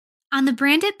On the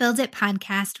Brand It Build It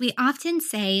podcast, we often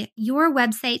say your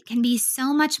website can be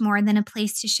so much more than a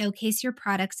place to showcase your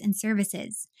products and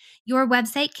services. Your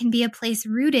website can be a place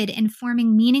rooted in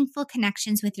forming meaningful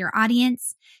connections with your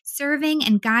audience, serving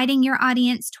and guiding your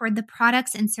audience toward the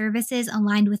products and services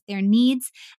aligned with their needs,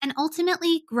 and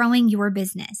ultimately growing your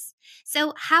business.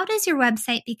 So, how does your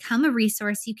website become a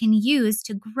resource you can use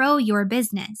to grow your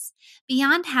business?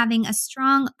 Beyond having a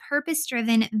strong,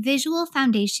 purpose-driven visual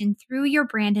foundation through your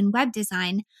brand and web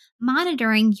design,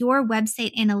 monitoring your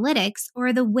website analytics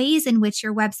or the ways in which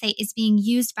your website is being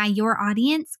used by your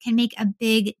audience can make a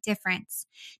big difference.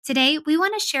 Today, we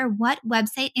want to share what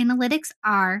website analytics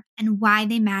are and why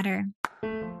they matter.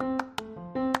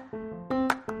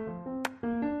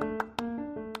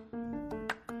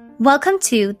 Welcome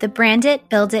to the Brand It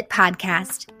Build It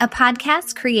podcast, a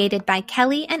podcast created by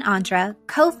Kelly and Andra,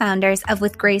 co-founders of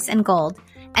With Grace and Gold,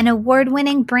 an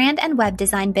award-winning brand and web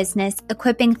design business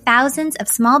equipping thousands of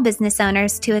small business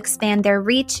owners to expand their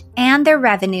reach and their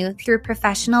revenue through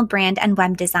professional brand and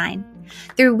web design.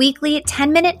 Through weekly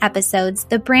 10-minute episodes,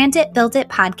 the Brand It Build It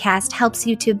podcast helps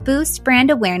you to boost brand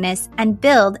awareness and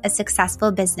build a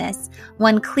successful business,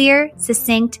 one clear,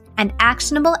 succinct, and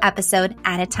actionable episode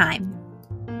at a time.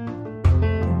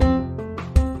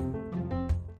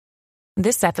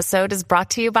 This episode is brought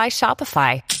to you by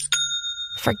Shopify.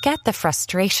 Forget the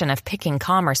frustration of picking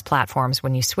commerce platforms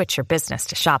when you switch your business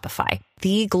to Shopify,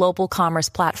 the global commerce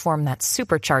platform that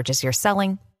supercharges your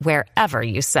selling wherever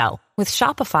you sell. With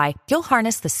Shopify, you'll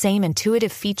harness the same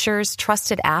intuitive features,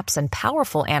 trusted apps, and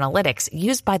powerful analytics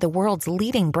used by the world's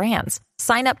leading brands.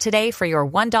 Sign up today for your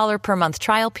 $1 per month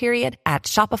trial period at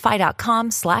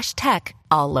shopify.com/tech,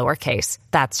 all lowercase.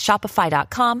 That's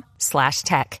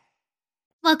shopify.com/tech.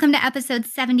 Welcome to episode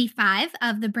 75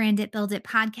 of the Brand It Build It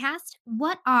podcast.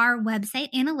 What are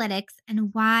website analytics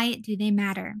and why do they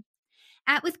matter?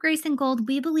 At With Grace and Gold,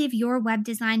 we believe your web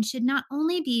design should not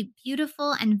only be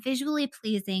beautiful and visually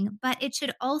pleasing, but it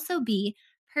should also be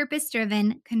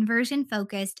purpose-driven,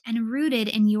 conversion-focused, and rooted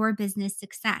in your business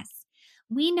success.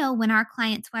 We know when our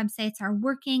clients' websites are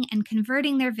working and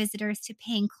converting their visitors to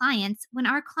paying clients when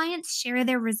our clients share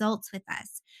their results with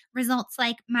us. Results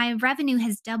like, my revenue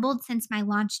has doubled since my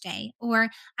launch day,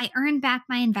 or I earned back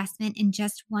my investment in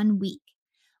just 1 week.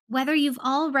 Whether you've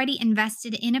already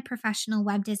invested in a professional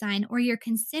web design or you're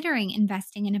considering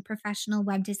investing in a professional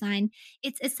web design,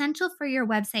 it's essential for your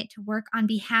website to work on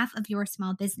behalf of your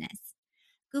small business.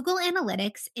 Google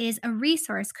Analytics is a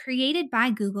resource created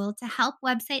by Google to help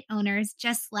website owners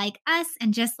just like us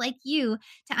and just like you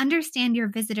to understand your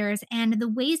visitors and the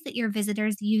ways that your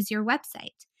visitors use your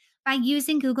website. By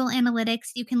using Google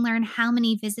Analytics, you can learn how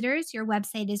many visitors your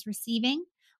website is receiving,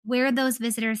 where those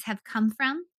visitors have come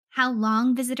from, how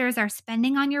long visitors are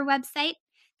spending on your website,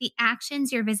 the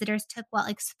actions your visitors took while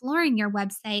exploring your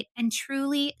website, and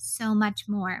truly so much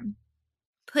more.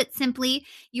 Put simply,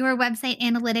 your website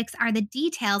analytics are the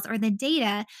details or the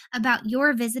data about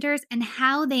your visitors and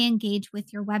how they engage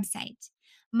with your website.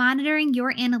 Monitoring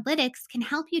your analytics can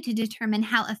help you to determine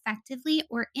how effectively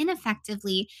or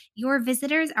ineffectively your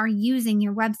visitors are using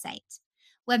your website.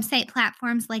 Website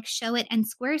platforms like Showit and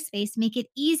Squarespace make it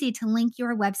easy to link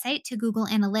your website to Google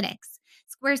Analytics.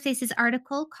 Squarespace's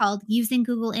article called Using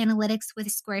Google Analytics with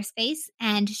Squarespace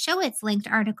and Showit's linked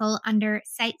article under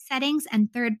Site Settings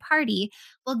and Third Party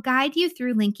will guide you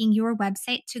through linking your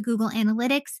website to Google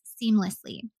Analytics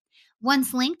seamlessly.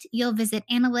 Once linked, you'll visit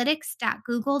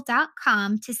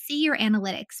analytics.google.com to see your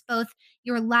analytics, both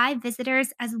your live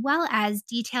visitors as well as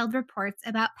detailed reports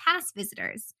about past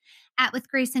visitors. At With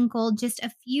Grace and Gold, just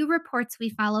a few reports we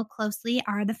follow closely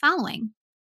are the following: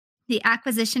 the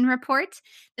acquisition report,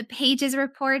 the pages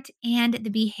report, and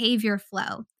the behavior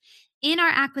flow. In our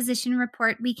acquisition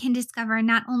report, we can discover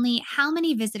not only how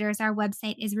many visitors our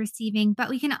website is receiving, but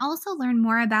we can also learn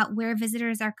more about where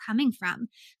visitors are coming from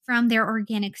their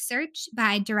organic search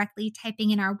by directly typing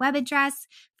in our web address,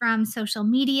 from social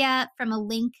media, from a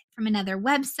link from another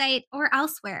website, or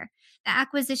elsewhere. The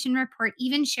acquisition report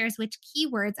even shares which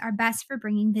keywords are best for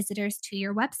bringing visitors to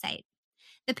your website.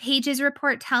 The Pages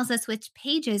report tells us which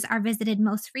pages are visited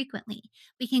most frequently.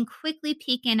 We can quickly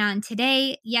peek in on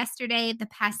today, yesterday, the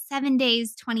past 7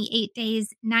 days, 28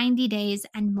 days, 90 days,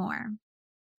 and more.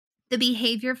 The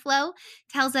behavior flow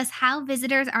tells us how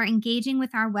visitors are engaging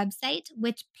with our website,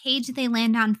 which page they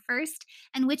land on first,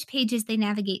 and which pages they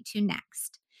navigate to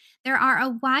next. There are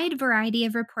a wide variety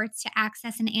of reports to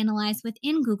access and analyze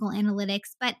within Google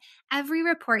Analytics, but every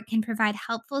report can provide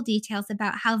helpful details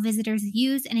about how visitors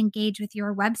use and engage with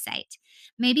your website.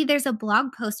 Maybe there's a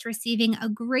blog post receiving a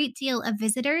great deal of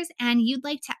visitors, and you'd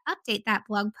like to update that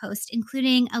blog post,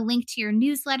 including a link to your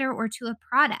newsletter or to a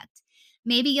product.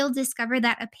 Maybe you'll discover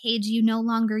that a page you no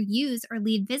longer use or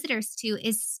lead visitors to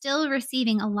is still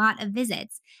receiving a lot of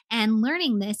visits, and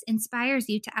learning this inspires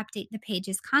you to update the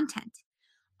page's content.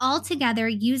 Altogether,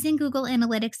 using Google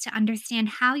Analytics to understand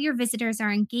how your visitors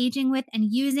are engaging with and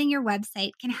using your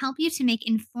website can help you to make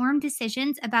informed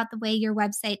decisions about the way your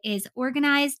website is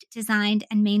organized, designed,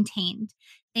 and maintained.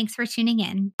 Thanks for tuning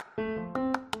in.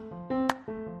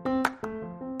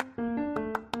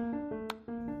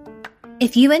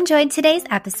 If you enjoyed today's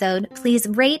episode, please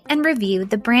rate and review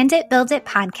the Brand It, Build It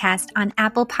podcast on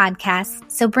Apple Podcasts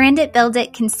so Brand It, Build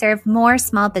It can serve more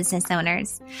small business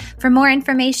owners. For more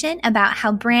information about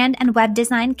how brand and web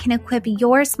design can equip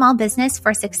your small business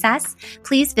for success,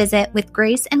 please visit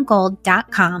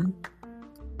withgraceandgold.com.